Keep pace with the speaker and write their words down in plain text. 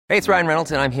Hey, it's Ryan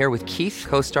Reynolds, and I'm here with Keith,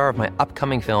 co-star of my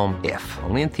upcoming film, If,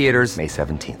 only in theaters May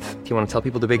 17th. Do you want to tell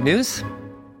people the big news?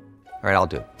 All right,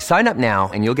 I'll do it. Sign up now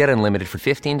and you'll get unlimited for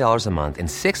 $15 a month and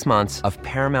 6 months of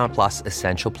Paramount Plus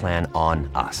Essential Plan on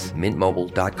us.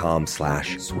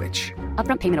 MintMobile.com/switch.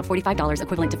 Upfront payment of $45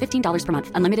 equivalent to $15 per month.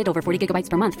 Unlimited over 40 gigabytes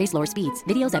per month. Face lower speeds.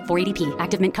 Videos at 480p.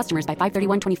 Active Mint customers by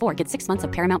 531.24 get 6 months of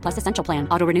Paramount Plus Essential Plan.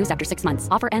 Auto renews after 6 months.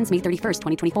 Offer ends May 31st,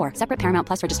 2024. Separate Paramount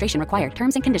Plus registration required.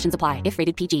 Terms and conditions apply if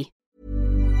rated PG.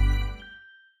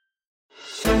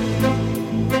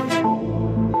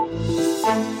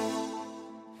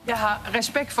 Jeg har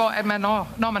respekt for, at man,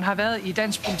 når man har været i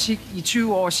dansk politik i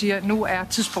 20 år, siger, nu er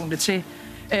tidspunktet til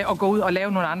at gå ud og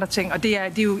lave nogle andre ting. Og det er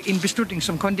jo en beslutning,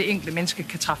 som kun det enkelte menneske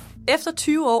kan træffe. Efter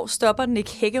 20 år stopper Nick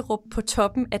Hækkerup på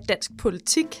toppen af dansk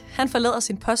politik. Han forlader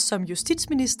sin post som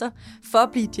justitsminister for at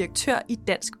blive direktør i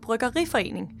Dansk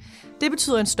Bryggeriforening. Det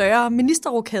betyder en større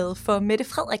ministerrokade for Mette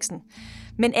Frederiksen.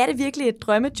 Men er det virkelig et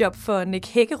drømmejob for Nick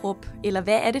Hækkerup, eller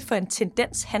hvad er det for en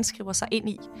tendens, han skriver sig ind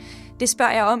i? Det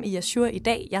spørger jeg om i Azur i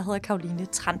dag. Jeg hedder Caroline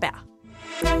Tranberg.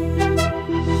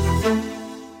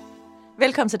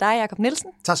 Velkommen til dig, Jakob Nielsen.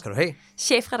 Tak skal du have.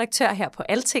 Chefredaktør her på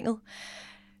Altinget.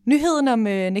 Nyheden om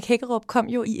Nick Hækkerup kom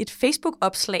jo i et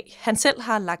Facebook-opslag, han selv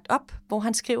har lagt op, hvor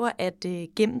han skriver, at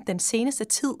gennem den seneste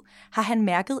tid har han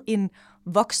mærket en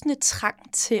voksende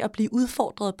trang til at blive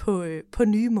udfordret på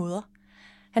nye måder.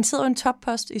 Han sidder jo en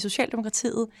toppost i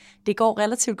Socialdemokratiet. Det går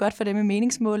relativt godt for dem med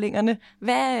meningsmålingerne.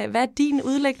 Hvad er din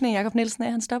udlægning, Jakob Nielsen, af,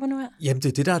 at han stopper nu her? Jamen,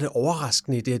 det der er det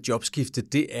overraskende i det her jobskifte,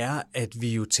 det er, at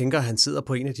vi jo tænker, at han sidder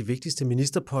på en af de vigtigste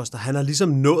ministerposter. Han har ligesom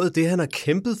nået det, han har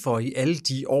kæmpet for i alle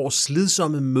de års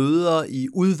slidsomme møder i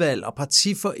udvalg og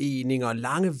partiforeninger og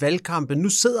lange valgkampe. Nu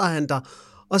sidder han der,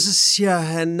 og så siger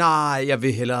han, nej, jeg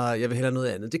vil hellere noget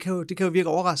andet. Det kan jo virke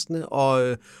overraskende, og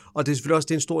det er selvfølgelig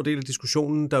også en stor del af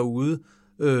diskussionen derude,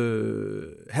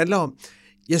 handler om.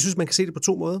 Jeg synes, man kan se det på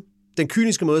to måder. Den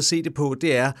kyniske måde at se det på,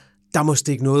 det er, der må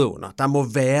stikke noget under. Der må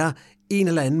være en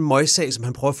eller anden møgssag, som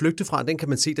han prøver at flygte fra. Den kan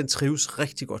man se, den trives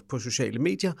rigtig godt på sociale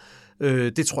medier.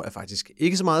 Det tror jeg faktisk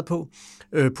ikke så meget på.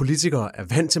 Politikere er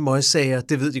vant til møgssager.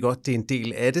 Det ved de godt, det er en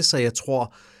del af det, så jeg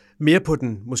tror mere på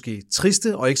den måske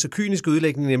triste og ikke så kyniske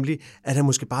udlægning, nemlig at han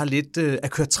måske bare lidt er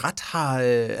kørt træt,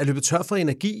 er løbet tør for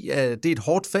energi. Det er et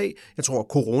hårdt fag. Jeg tror, at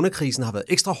coronakrisen har været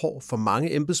ekstra hård for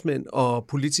mange embedsmænd og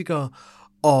politikere,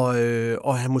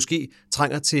 og han måske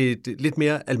trænger til et lidt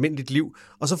mere almindeligt liv.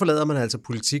 Og så forlader man altså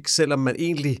politik, selvom man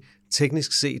egentlig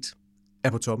teknisk set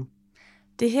er på toppen.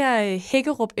 Det her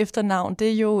Hækkerup efternavn, det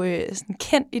er jo sådan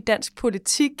kendt i dansk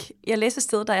politik. Jeg læste et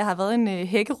sted, der jeg har været en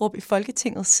Hækkerup i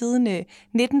Folketinget siden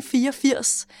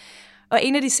 1984. Og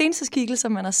en af de seneste skikkelser,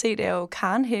 man har set, er jo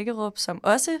Karen Hækkerup, som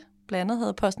også blandt andet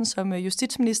havde posten som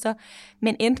justitsminister,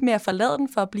 men endte med at forlade den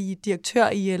for at blive direktør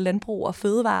i Landbrug og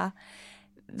Fødevare.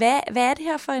 Hvad er det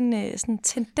her for en sådan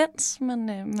tendens, man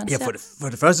ser? For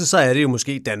det første, så er det jo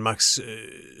måske Danmarks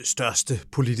største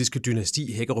politiske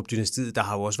dynasti, Hækkerup-dynastiet. Der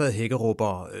har jo også været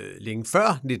Hækkerupper længe før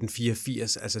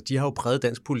 1984. Altså, de har jo præget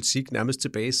dansk politik nærmest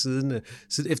tilbage siden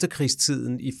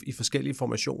efterkrigstiden i forskellige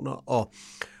formationer. Og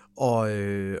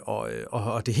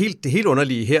det helt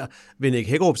underlige her ved Nick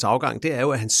Hækkerups afgang, det er jo,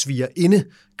 at hans svigerinde,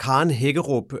 Karen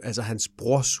Hækkerup, altså hans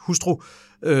brors hustru,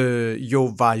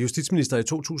 jo var justitsminister i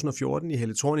 2014 i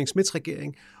Helle Thorning-Schmidts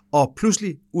regering, og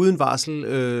pludselig uden varsel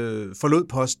forlod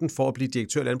posten for at blive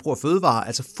direktør i Landbrug og Fødevare,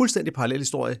 altså fuldstændig parallel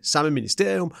historie, samme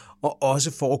ministerium, og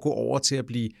også for at gå over til at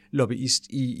blive lobbyist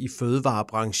i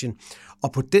fødevarebranchen.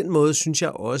 Og på den måde synes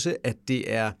jeg også, at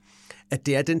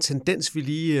det er den tendens, vi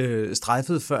lige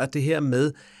strejfede før, det her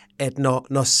med, at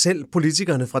når selv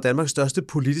politikerne fra Danmarks største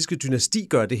politiske dynasti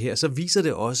gør det her, så viser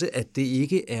det også, at det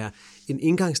ikke er en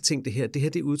indgangsting, det her. Det her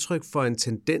det er udtryk for en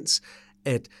tendens,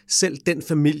 at selv den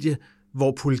familie,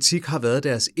 hvor politik har været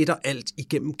deres et og alt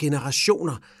igennem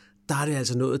generationer, der er det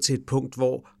altså nået til et punkt,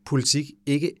 hvor politik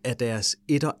ikke er deres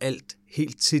et og alt,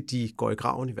 helt til de går i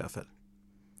graven i hvert fald.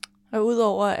 Og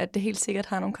udover at det helt sikkert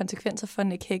har nogle konsekvenser for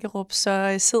Nick Hækkerup,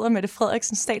 så sidder Mette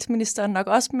Frederiksen, statsministeren, nok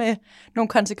også med nogle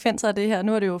konsekvenser af det her.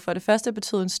 Nu har det jo for det første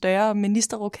betydet en større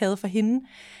ministerrokade for hende.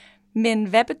 Men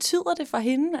hvad betyder det for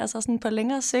hende, altså sådan på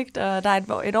længere sigt, og der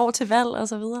er et år til valg og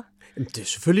så videre? Det er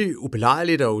selvfølgelig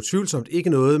ubelejligt og utvivlsomt ikke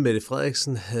noget, Mette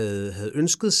Frederiksen havde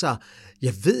ønsket sig.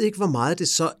 Jeg ved ikke, hvor meget det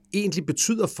så egentlig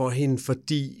betyder for hende,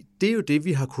 fordi det er jo det,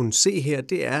 vi har kunnet se her,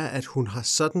 det er, at hun har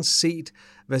sådan set,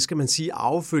 hvad skal man sige,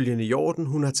 affølgende i orden.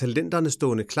 Hun har talenterne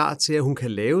stående klar til, at hun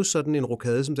kan lave sådan en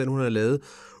rokade, som den hun har lavet,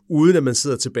 uden at man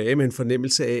sidder tilbage med en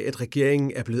fornemmelse af, at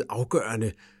regeringen er blevet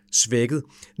afgørende svækket.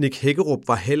 Nick Hækkerup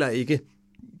var heller ikke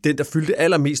den, der fyldte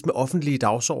allermest med offentlige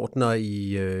dagsordner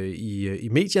i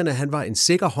medierne. Han var en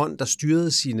sikker hånd, der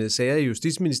styrede sine sager i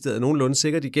Justitsministeriet nogenlunde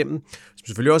sikkert igennem. Som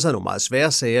selvfølgelig også havde nogle meget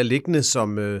svære sager liggende,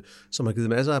 som har givet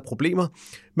masser af problemer.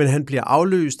 Men han bliver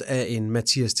afløst af en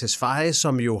Mattias Tesfaye,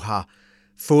 som jo har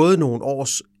fået nogle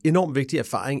års enormt vigtig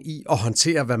erfaring i at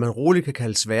håndtere, hvad man roligt kan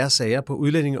kalde svære sager på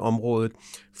udlændingeområdet.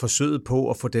 Forsøget på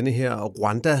at få denne her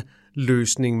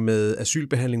Rwanda-løsning med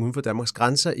asylbehandling uden for Danmarks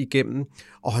grænser igennem,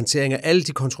 og håndtering af alle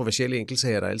de kontroversielle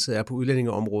enkeltsager, der altid er på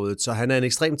udlændingeområdet. Så han er en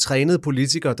ekstremt trænet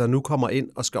politiker, der nu kommer ind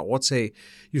og skal overtage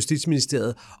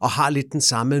Justitsministeriet, og har lidt den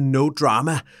samme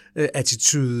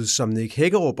no-drama-attitude, som Nick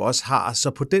Hækkerup også har. Så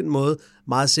på den måde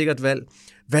meget sikkert valg.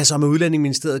 Hvad så med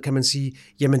Udlændingeministeriet, kan man sige?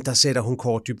 Jamen, der sætter hun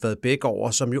Kaare Dybvad Bek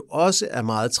over, som jo også er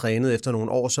meget trænet efter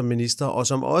nogle år som minister, og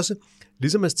som også,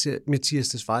 ligesom Mattias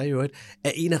Tesfaye i øvrigt,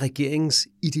 er en af regeringens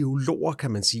ideologer,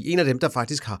 kan man sige. En af dem, der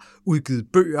faktisk har udgivet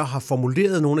bøger, har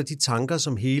formuleret nogle af de tanker,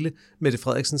 som hele Mette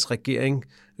Frederiksens regering,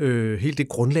 hele det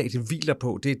grundlag, det hviler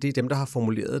på, det er dem, der har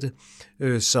formuleret det.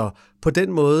 Så på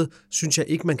den måde synes jeg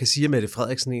ikke, man kan sige, at Mette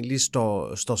Frederiksen egentlig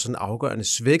står sådan afgørende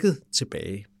svækket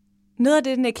tilbage. Noget af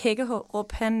det, Nick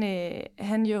Hækkerup,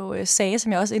 han jo sagde,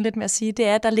 som jeg også indledte med at sige, det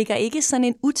er, at der ligger ikke sådan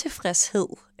en utilfredshed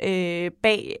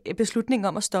bag beslutningen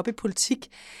om at stoppe i politik.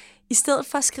 I stedet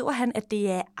for skriver han, at det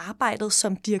er arbejdet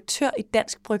som direktør i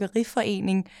Dansk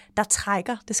Bryggeriforening, der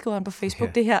trækker, det skriver han på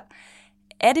Facebook, det her.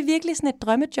 Er det virkelig sådan et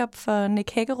drømmejob for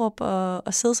Nick Hækkerup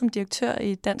at sidde som direktør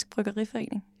i Dansk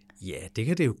Bryggeriforening? Ja, det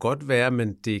kan det jo godt være,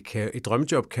 men et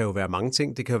drømmejob kan jo være mange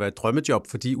ting. Det kan jo være et drømmejob,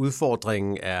 fordi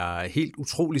udfordringen er helt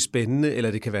utrolig spændende,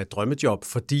 eller det kan være et drømmejob,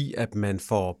 fordi at man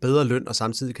får bedre løn og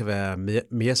samtidig kan være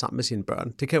mere sammen med sine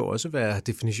børn. Det kan jo også være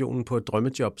definitionen på et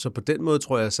drømmejob, så på den måde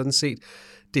tror jeg sådan set,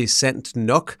 det er sandt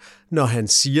nok, når han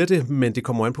siger det, men det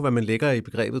kommer an på, hvad man lægger i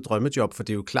begrebet drømmejob, for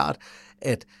det er jo klart,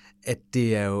 at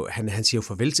det er jo, han siger jo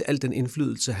farvel til al den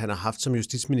indflydelse, han har haft som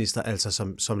justitsminister,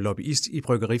 altså som lobbyist i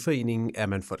Bryggeriforeningen, er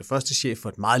man for det første chef for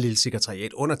et meget lille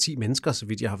sekretariat, under 10 mennesker, så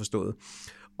vidt jeg har forstået.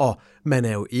 Og man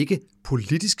er jo ikke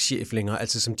politisk chef længere,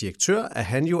 altså som direktør er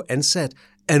han jo ansat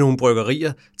af nogle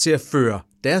bryggerier til at føre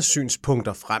deres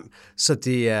synspunkter frem. Så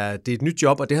det er et nyt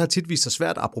job, og det har tit vist sig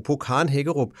svært. Apropos Karen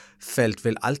Hækkerup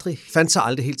fandt sig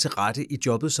aldrig helt til rette i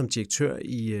jobbet som direktør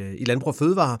i Landbrug og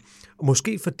Fødevare.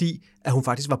 Måske fordi, at hun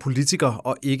faktisk var politiker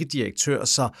og ikke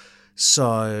direktør.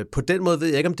 Så på den måde ved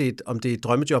jeg ikke, om det er et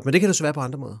drømmejob, men det kan det så være på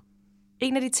andre måder.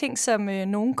 En af de ting, som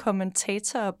nogle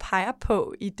kommentatorer peger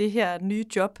på i det her nye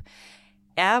job,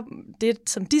 er det,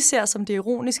 som de ser som det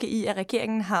ironiske i, at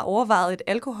regeringen har overvejet et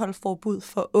alkoholforbud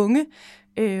for unge.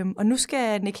 Og nu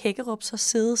skal Nick Hækkerup så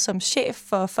sidde som chef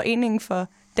for Foreningen for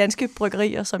Danske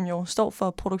Bryggerier, som jo står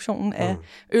for produktionen af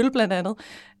øl blandt andet.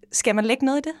 Skal man lægge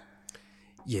noget i det?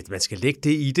 Ja, man skal lægge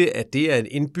det i det, at det er en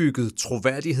indbygget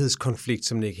troværdighedskonflikt,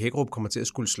 som Nick Hækkerup kommer til at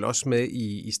skulle slås med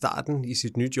i starten, i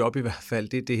sit nye job i hvert fald.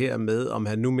 Det er det her med, om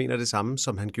han nu mener det samme,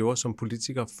 som han gjorde som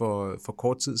politiker for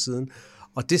kort tid siden.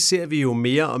 Og det ser vi jo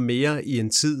mere og mere i en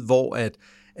tid, hvor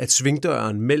at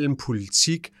svingdøren mellem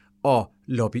politik og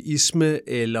lobbyisme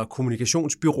eller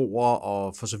kommunikationsbyråer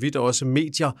og for så vidt også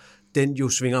medier, den jo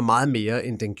svinger meget mere,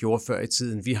 end den gjorde før i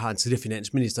tiden. Vi har en tidligere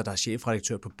finansminister, der er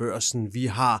chefredaktør på Børsen. Vi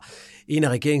har en af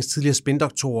regeringens tidligere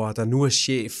spindoktorer, der nu er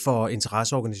chef for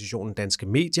interesseorganisationen Danske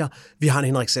Medier. Vi har en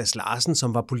Henrik Sass Larsen,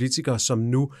 som var politiker, som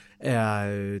nu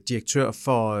er direktør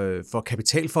for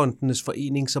Kapitalfondenes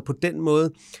Forening. Så på den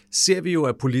måde ser vi jo,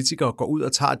 at politikere går ud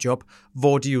og tager job,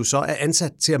 hvor de jo så er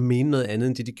ansat til at mene noget andet,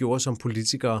 end det de gjorde som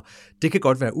politikere. Det kan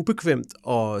godt være ubekvemt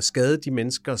og skade de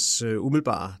menneskers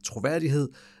umiddelbare troværdighed,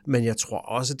 men jeg tror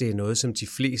også, det er noget, som de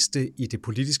fleste i det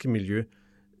politiske miljø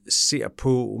ser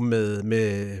på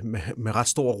med ret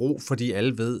stor ro, fordi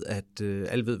alle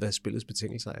ved, hvad spillets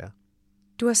betingelser er.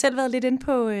 Du har selv været lidt inde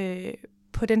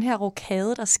på den her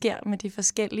rokade, der sker med de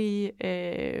forskellige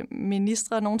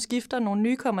ministre. Nogle skifter, nogle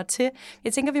nye kommer til.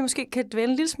 Jeg tænker, vi måske kan dvæle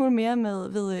en lille smule mere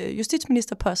ved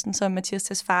justitsministerposten, som Mattias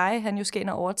Tesfaye, han jo skal ind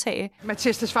og overtage.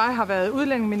 Mattias Tesfaye har været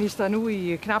udlændingeminister nu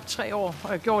i knap 3 år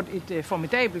og gjort et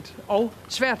formidabelt og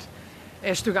svært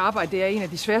stykke arbejde. Det er en af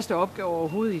de sværeste opgaver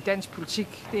overhovedet i dansk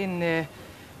politik. Det er en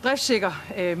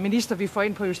driftssikker minister, vi får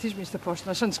ind på justitsministerposten,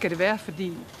 og sådan skal det være,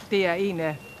 fordi det er en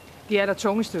af de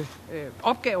allertungeste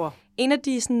opgaver. En af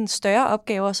de sådan, større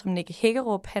opgaver, som Nick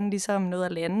Hækkerup, han ligesom nåede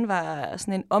at lande, var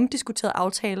sådan en omdiskuteret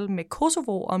aftale med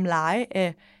Kosovo om leje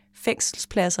af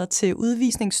fængselspladser til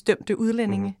udvisningsdømte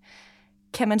udlændinge.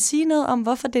 Kan man sige noget om,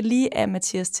 hvorfor det lige er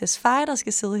Mattias Tesfaye, der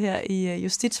skal sidde her i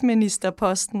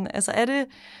justitsministerposten? Altså er det,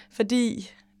 fordi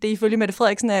det ifølge Mette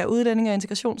Frederiksen er Udlændinge- og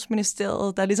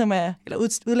Integrationsministeriet, der ligesom er, eller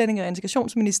Udlændinge- og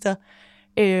Integrationsminister,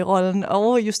 rollen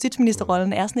og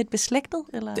justitsministerrollen er sådan lidt beslægtet?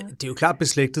 Eller? Det er jo klart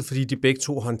beslægtet, fordi de begge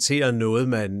to håndterer noget,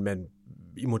 man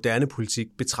i moderne politik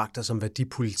betragter som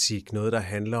værdipolitik. Noget, der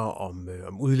handler om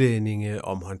udlændinge,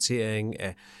 om håndtering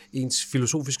af ens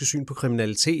filosofiske syn på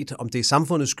kriminalitet, om det er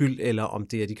samfundets skyld, eller om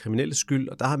det er de kriminelles skyld.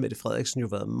 Og der har Mette Frederiksen jo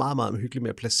været meget, meget hyggelig med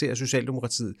at placere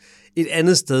Socialdemokratiet et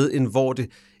andet sted, end hvor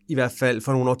det i hvert fald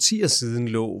for nogle årtier siden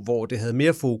lå, hvor det havde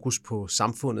mere fokus på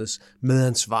samfundets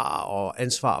medansvar og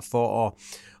ansvar for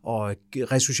at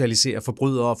resocialisere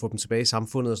forbrydere og få dem tilbage i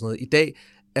samfundet og sådan noget. I dag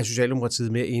er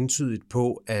Socialdemokratiet mere entydigt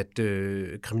på, at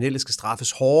kriminelle skal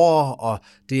straffes hårdere, og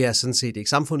det er sådan set ikke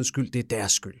samfundets skyld, det er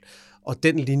deres skyld. Og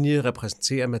den linje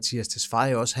repræsenterer Mattias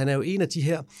Tesfaye også. Han er jo en af de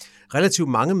her relativt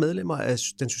mange medlemmer af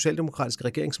den socialdemokratiske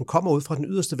regering, som kommer ud fra den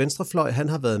yderste venstrefløj. Han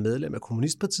har været medlem af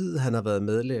Kommunistpartiet, han har været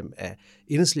medlem af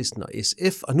Enhedslisten og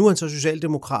SF, og nu er han så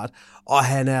socialdemokrat, og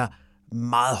han er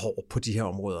meget hård på de her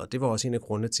områder. Det var også en af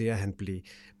grundene til, at han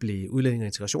blev udlænding- og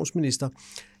integrationsminister.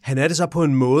 Han er det så på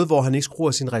en måde, hvor han ikke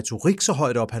skruer sin retorik så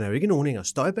højt op. Han er jo ikke nogen Inger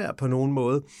Støjberg på nogen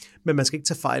måde, men man skal ikke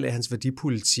tage fejl af, at hans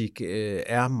værdipolitik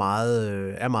er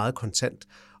meget kontant.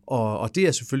 Og det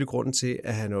er selvfølgelig grunden til,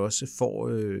 at han også får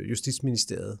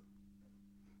Justitsministeriet.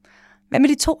 Hvad med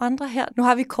de to andre her? Nu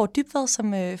har vi Kaare Dybvad,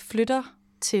 som flytter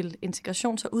til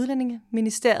Integrations- og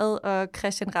Udlændingeministeriet, og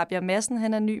Christian Rabjerg Madsen,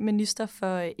 han er ny minister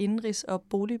for indenrigs- og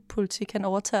boligpolitik. Han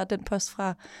overtager den post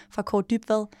fra Kaare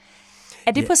Dybvad.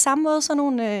 Er det på samme måde sådan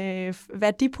nogle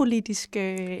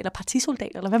værdipolitiske eller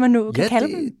partisoldater, eller hvad man nu kan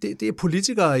kalde dem? Det er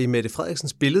politikere i Mette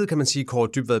Frederiksens billede, kan man sige. Kaare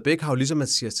Dybvad Bek har jo ligesom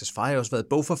Mattias Tesfaye også været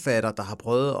bogforfatter, der har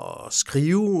prøvet at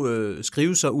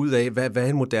skrive sig ud af, hvad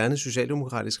en moderne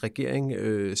socialdemokratisk regering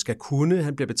skal kunne.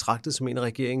 Han bliver betragtet som en af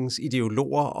regeringens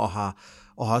ideologer og har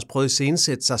også prøvet at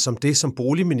iscenesætte sig som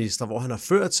boligminister, hvor han har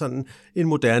ført sådan en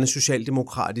moderne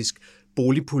socialdemokratisk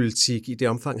boligpolitik i det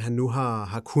omfang, han nu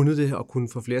har kunnet det og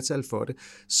kunnet få flertal for det.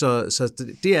 Så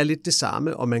det er lidt det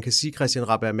samme, og man kan sige, at Christian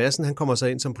Rabjerg Madsen, han kommer så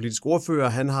ind som politisk ordfører,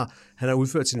 han har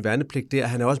udført sin værnepligt der,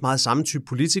 han er også meget samme type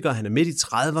politiker, han er midt i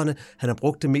 30'erne, han har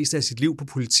brugt det meste af sit liv på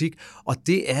politik, og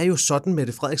det er jo sådan,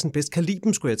 Mette Frederiksen bedst kan lide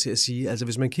dem, skulle jeg til at sige. Altså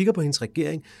hvis man kigger på hendes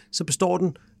regering, så består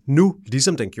den nu,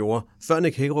 ligesom den gjorde før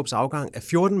Nick Hækkerups afgang, af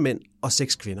 14 mænd og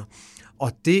 6 kvinder.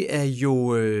 Og det er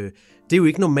jo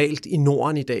ikke normalt i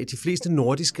Norden i dag. De fleste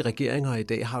nordiske regeringer i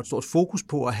dag har et stort fokus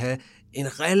på at have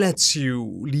en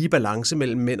relativ lige balance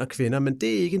mellem mænd og kvinder, men det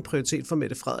er ikke en prioritet for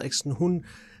Mette Frederiksen.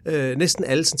 Næsten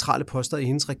alle centrale poster i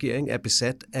hendes regering er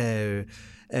besat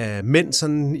af mænd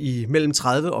sådan i mellem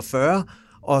 30 og 40,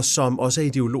 og som også er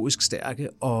ideologisk stærke.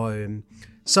 Og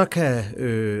så kan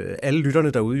alle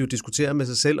lytterne derude jo diskutere med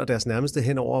sig selv og deres nærmeste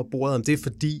hen over bordet, om det er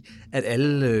fordi, at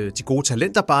alle de gode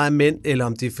talenter bare er mænd, eller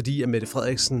om det er fordi, at Mette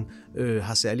Frederiksen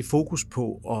har særlig fokus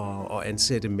på at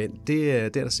ansætte mænd. Det er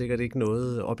der sikkert ikke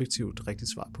noget objektivt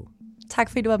rigtigt svar på. Tak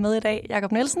fordi du var med i dag,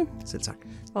 Jakob Nielsen. Selv tak.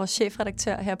 Vores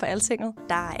chefredaktør her på Altinget.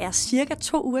 Der er cirka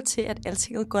 2 uger til, at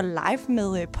Altinget går live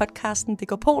med podcasten Det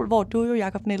går Pol, hvor du jo,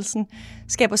 Jakob Nielsen,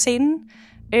 skal på scenen.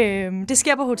 Det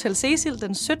sker på Hotel Cecil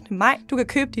den 17. maj. Du kan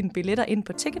købe dine billetter ind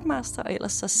på Ticketmaster, og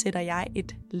ellers så sætter jeg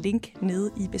et link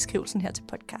nede i beskrivelsen her til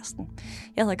podcasten.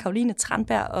 Jeg hedder Caroline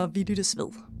Tranberg, og vi lyttes ved.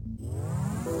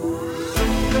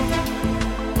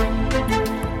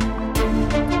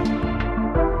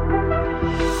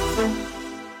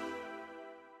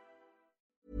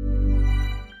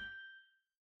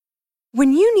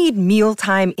 When you need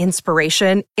mealtime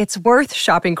inspiration, it's worth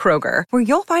shopping Kroger, where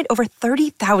you'll find over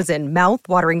 30,000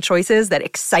 mouth-watering choices that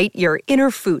excite your inner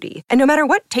foodie. And no matter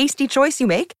what tasty choice you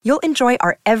make, you'll enjoy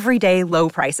our everyday low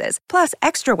prices, plus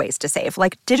extra ways to save,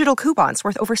 like digital coupons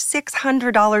worth over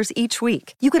 $600 each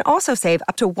week. You can also save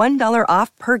up to $1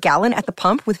 off per gallon at the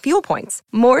pump with fuel points.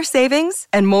 More savings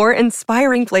and more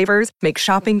inspiring flavors make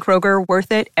shopping Kroger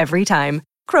worth it every time.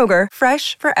 Kroger,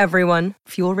 fresh for everyone.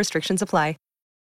 Fuel restrictions apply.